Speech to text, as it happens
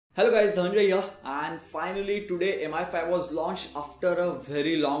Hello guys, Dhananjay here, and finally today Mi-5 was launched after a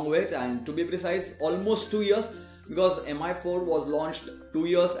very long wait, and to be precise almost 2 years, because Mi-4 was launched 2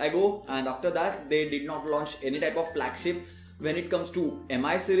 years ago, and after that they did not launch any type of flagship when it comes to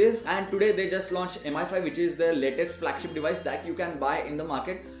Mi series. And today they just launched Mi-5, which is the latest flagship device that you can buy in the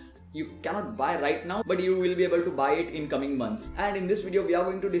market. You cannot buy right now, but you will be able to buy it in coming months. And in this video we are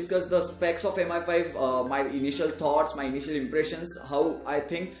going to discuss the specs of Mi-5, my initial thoughts, my initial impressions, how I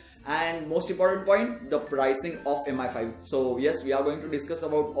think, and most important point, the pricing of Mi-5. So yes, we are going to discuss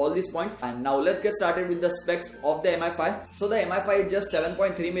about all these points, and now let's get started with the specs of the Mi-5. So the Mi-5 is just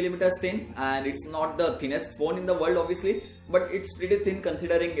 7.3mm thin, and it's not the thinnest phone in the world obviously, but it's pretty thin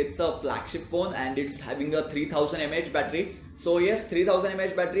considering it's a flagship phone and it's having a 3000 mAh battery. So yes, 3000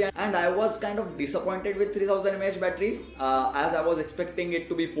 mAh battery, and I was kind of disappointed with 3000 mAh battery as I was expecting it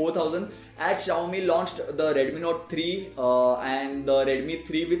to be 4000. At Xiaomi launched the Redmi Note 3 and the Redmi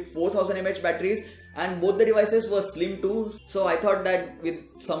 3 with 4000 mAh batteries, and both the devices were slim too. So I thought that with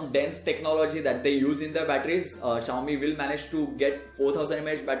some dense technology that they use in their batteries, Xiaomi will manage to get 4000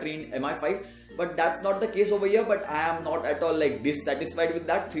 mAh battery in Mi-5. But that's not the case over here. But I am not at all like dissatisfied with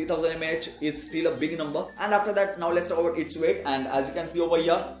that. 3000 mAh is still a big number. And after that, now let's talk about its weight. And as you can see over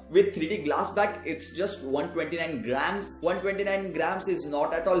here, with 3D glass back, it's just 129 grams. 129 grams is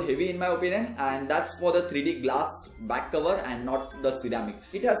not at all heavy in my opinion, and that's for the 3D glass back cover and not the ceramic.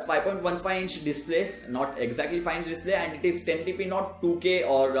 It has 5.15-inch display, not exactly 5-inch display, and it is 1080p, not 2K,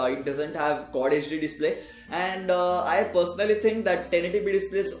 or it doesn't have Quad HD display. And I personally think that 1080p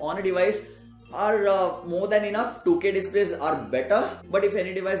displays on a device are more than enough. 2K displays are better, but if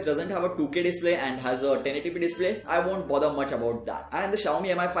any device doesn't have a 2K display and has a 1080p display, I won't bother much about that. And the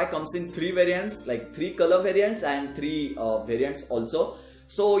Xiaomi Mi-5 comes in 3 variants, like 3 color variants and 3 variants also.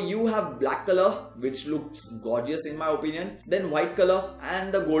 So you have black color, which looks gorgeous in my opinion, then white color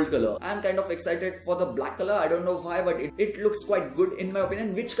and the gold color. I'm kind of excited for the black color. I don't know why, but it looks quite good in my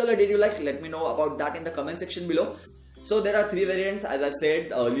opinion. Which color did you like? Let me know about that in the comment section below. So there are 3 variants as I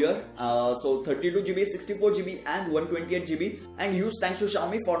said earlier, so 32GB, 64GB and 128GB, and huge thanks to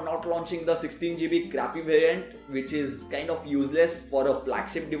Xiaomi for not launching the 16GB crappy variant, which is kind of useless for a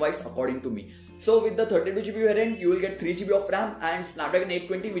flagship device according to me. So with the 32GB variant, you will get 3GB of RAM and Snapdragon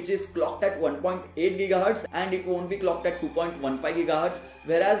 820, which is clocked at 1.8 GHz, and it won't be clocked at 2.15 GHz.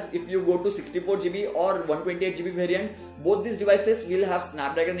 Whereas if you go to 64GB or 128GB variant, both these devices will have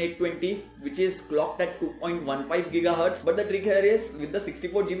Snapdragon 820, which is clocked at 2.15 GHz. But the trick here is, with the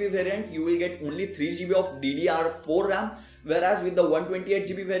 64GB variant, you will get only 3GB of DDR4 RAM. Whereas with the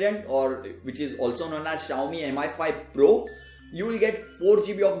 128GB variant, or which is also known as Xiaomi Mi-5 Pro, you will get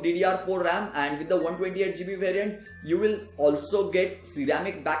 4GB of DDR4 RAM, and with the 128GB variant, you will also get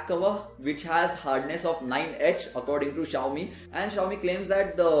ceramic back cover, which has hardness of 9H according to Xiaomi. And Xiaomi claims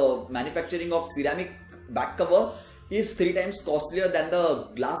that the manufacturing of ceramic back cover is 3 times costlier than the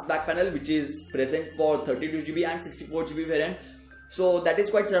glass back panel, which is present for 32GB and 64GB variant. So that is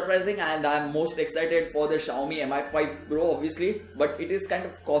quite surprising, and I am most excited for the Xiaomi Mi-5 Pro obviously, but it is kind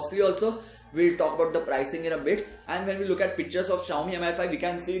of costly also. We'll talk about the pricing in a bit. And when we look at pictures of Xiaomi Mi-5, we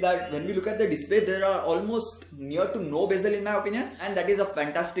can see that when we look at the display, there are almost near to no bezel in my opinion, and that is a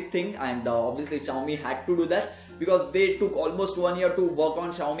fantastic thing. And obviously Xiaomi had to do that because they took almost 1 year to work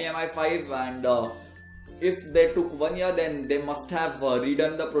on Xiaomi Mi-5, and if they took 1 year, then they must have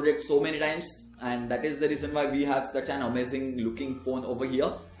redone the project so many times. And that is the reason why we have such an amazing looking phone over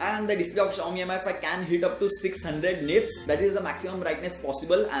here. And the display of Xiaomi Mi-5 can hit up to 600 nits. That is the maximum brightness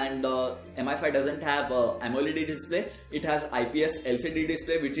possible. And Mi-5 doesn't have AMOLED display. It has IPS LCD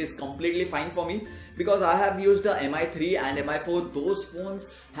display, which is completely fine for me, because I have used the Mi-3 and Mi-4. Those phones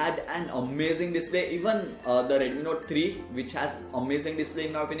had an amazing display. Even the Redmi Note 3, which has amazing display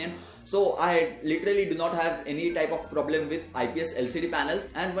in my opinion. So I literally do not have any type of problem with IPS LCD panels.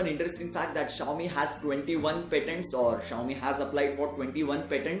 And one interesting fact, that Xiaomi has 21 patents, or Xiaomi has applied for 21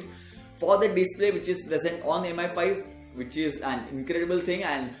 patents for the display which is present on Mi-5, which is an incredible thing.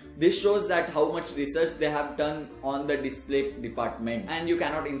 And this shows that how much research they have done on the display department. And you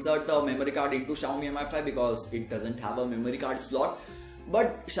cannot insert a memory card into Xiaomi Mi-5 because it doesn't have a memory card slot.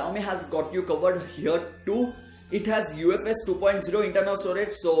 But Xiaomi has got you covered here too. It has UFS 2.0 internal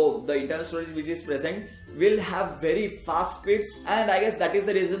storage, so the internal storage which is present will have very fast speeds, and I guess that is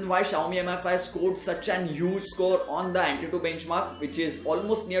the reason why Xiaomi Mi-5 scored such an huge score on the Antutu benchmark, which is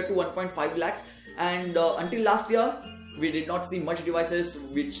almost near to 1.5 lakhs. And until last year, we did not see much devices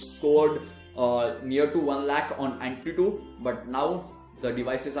which scored near to 1 lakh on Antutu, but now the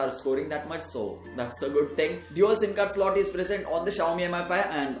devices are scoring that much, so that's a good thing. Dual SIM card slot is present on the Xiaomi Mi 5,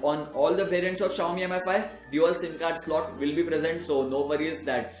 and on all the variants of Xiaomi Mi 5, dual SIM card slot will be present, so no worries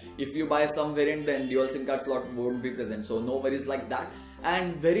that if you buy some variant then dual SIM card slot won't be present, so no worries like that.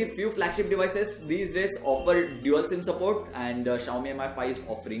 And very few flagship devices these days offer dual SIM support, and Xiaomi Mi 5 is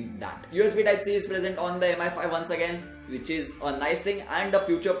offering that. USB Type-C is present on the Mi 5 once again, which is a nice thing and a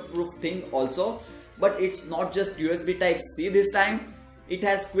future-proof thing also. But it's not just USB Type-C this time. It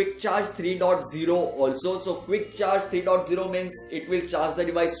has Quick Charge 3.0 also. So Quick Charge 3.0 means it will charge the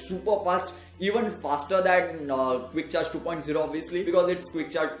device super fast, even faster than Quick Charge 2.0 obviously, because it's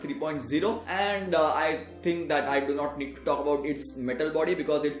Quick Charge 3.0. And I think that I do not need to talk about its metal body,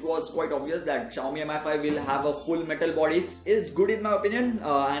 because it was quite obvious that Xiaomi Mi 5 will have a full metal body. Is good in my opinion,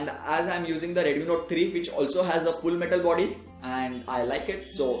 and as I'm using the Redmi Note 3, which also has a full metal body, and I like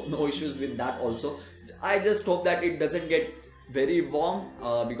it, so no issues with that also. I just hope that it doesn't get very warm,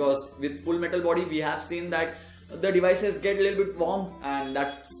 because with full metal body we have seen that the devices get a little bit warm and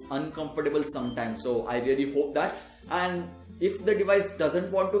that's uncomfortable sometimes. So I really hope that. And if the device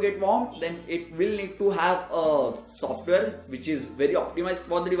doesn't want to get warm, then it will need to have a software which is very optimized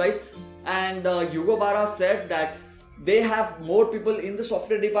for the device. And Hugo Barra said that they have more people in the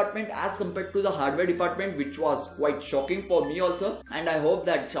software department as compared to the hardware department, which was quite shocking for me also. And I hope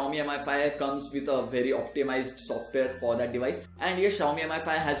that Xiaomi Mi 5 comes with a very optimized software for that device. And yes, Xiaomi Mi 5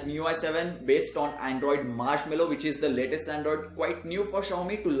 has MIUI 7 based on Android Marshmallow, which is the latest Android. Quite new for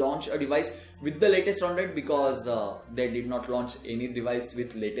Xiaomi to launch a device with the latest Android, because they did not launch any device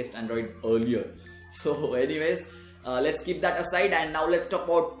with latest Android earlier. So anyways, let's keep that aside, and now let's talk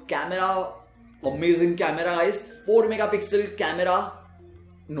about camera. Amazing camera guys. 4 megapixel camera.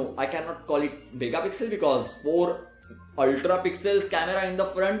 No, I cannot call it megapixel, because 4 ultra pixels camera in the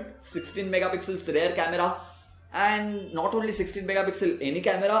front, 16 megapixels rear camera, and not only 16 megapixel any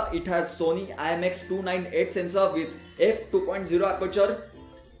camera, it has Sony IMX298 sensor with f2.0 aperture,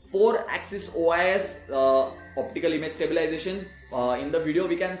 4 axis OIS optical image stabilization. In the video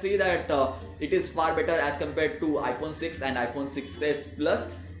we can see that it is far better as compared to iPhone 6 and iPhone 6s Plus.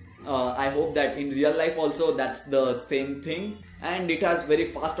 I hope that in real life also that's the same thing. And it has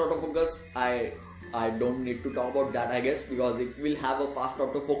very fast autofocus. I don't need to talk about that, I guess, because it will have a fast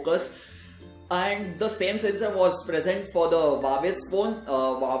autofocus. And the same sensor was present for the Huawei's phone,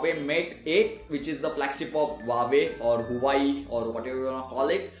 Huawei Mate 8, which is the flagship of Huawei or Huawei or whatever you want to call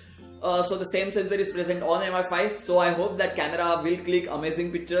it. So the same sensor is present on Mi 5. So I hope that camera will click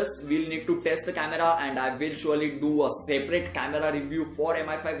amazing pictures. We'll need to test the camera, and I will surely do a separate camera review for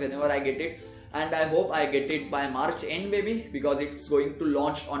Mi 5 whenever I get it. And I hope I get it by March end maybe, because it's going to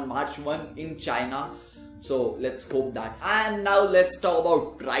launch on March 1 in China. So let's hope that. And now let's talk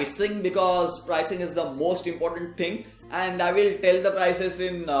about pricing, because pricing is the most important thing. And I will tell the prices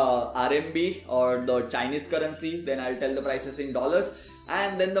in RMB or the Chinese currency. Then I'll tell the prices in dollars.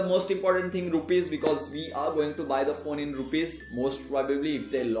 And then the most important thing, rupees, because we are going to buy the phone in rupees most probably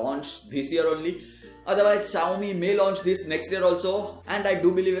if they launch this year only. Otherwise Xiaomi may launch this next year also, and I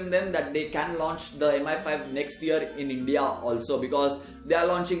do believe in them that they can launch the Mi 5 next year in India also, because they are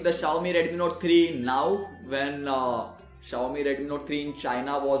launching the Xiaomi Redmi Note 3 now, when Xiaomi Redmi Note 3 in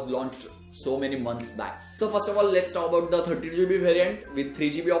China was launched so many months back. So first of all, let's talk about the 32GB variant with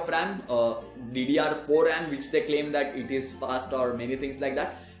 3GB of RAM, DDR4 RAM, which they claim that it is fast or many things like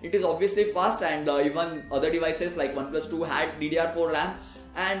that. It is obviously fast, and even other devices like OnePlus 2 had DDR4 RAM,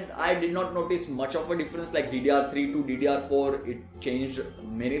 and I did not notice much of a difference like DDR3 to DDR4. It changed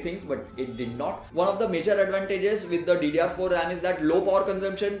many things, but it did not. One of the major advantages with the DDR4 RAM is that low power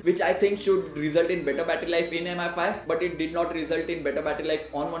consumption, which I think should result in better battery life in Mi 5, but it did not result in better battery life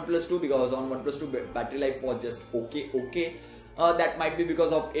on OnePlus 2, because on OnePlus 2 battery life was just okay. That might be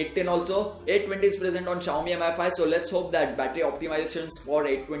because of 810 also. 820 is present on Xiaomi Mi 5, so let's hope that battery optimizations for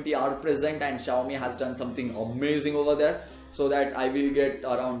 820 are present and Xiaomi has done something amazing over there, so that I will get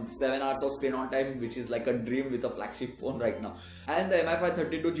around 7 hours of screen on time, which is like a dream with a flagship phone right now. And the Mi 5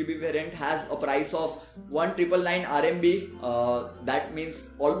 32GB variant has a price of 1999 RMB, that means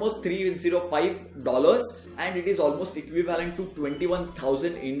almost $305, and it is almost equivalent to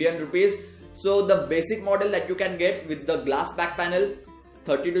 21,000 Indian rupees. So the basic model that you can get with the glass back panel,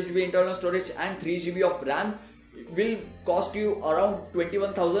 32GB internal storage and 3GB of RAM will cost you around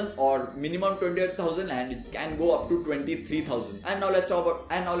 21,000 or minimum 28,000, and it can go up to 23,000. And now let's talk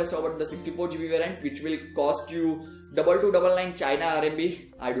about the 64GB variant, which will cost you 2299 China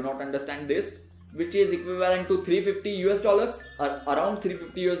RMB. I do not understand this, which is equivalent to $350 or around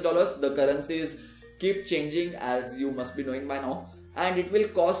 $350. The currencies keep changing, as you must be knowing by now. and it will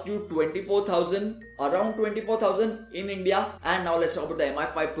cost you 24,000, around 24,000 in India. And now let's talk about the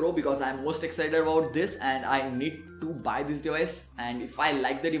Mi-5 Pro, because I'm most excited about this and I need to buy this device, and if I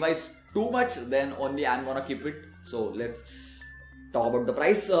like the device too much, then only I'm gonna keep it. So let's talk about the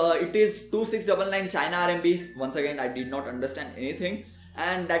price. It is 2699 China RMB. Once again, I did not understand anything,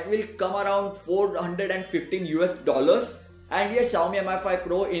 and that will come around 415 US dollars. And yes, Xiaomi Mi-5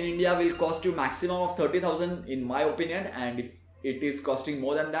 Pro in India will cost you maximum of 30,000 in my opinion, and if it is costing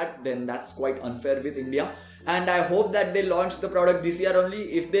more than that, then that's quite unfair with India. And I hope that they launch the product this year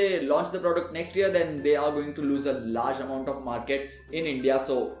only. If they launch the product next year, then they are going to lose a large amount of market in India.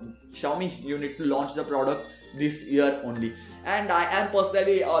 So Xiaomi, you need to launch the product this year only. And I am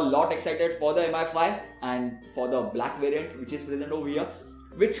personally a lot excited for the Mi-5 and for the black variant which is present over here.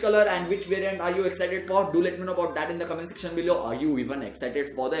 Which color and which variant are you excited for? Do let me know about that in the comment section below. Are you even excited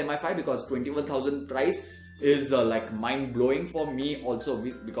for the Mi-5? Because 21,000 price is like mind blowing for me also,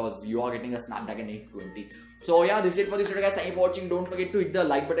 because you are getting a Snapdragon 820. So yeah, this is it for this video guys. Thank you for watching. Don't forget to hit the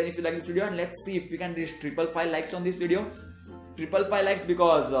like button if you like this video, and let's see if we can reach 555 likes on this video. 555 likes,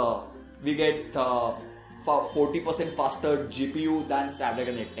 because we get 40% faster GPU than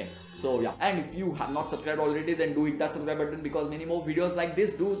Snapdragon 810. So yeah, and if you have not subscribed already, then do hit that subscribe button, because many more videos like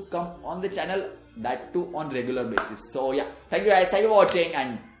this do come on the channel, that too on regular basis. So yeah, thank you guys, thank you for watching,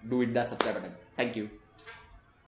 and do hit that subscribe button. Thank you.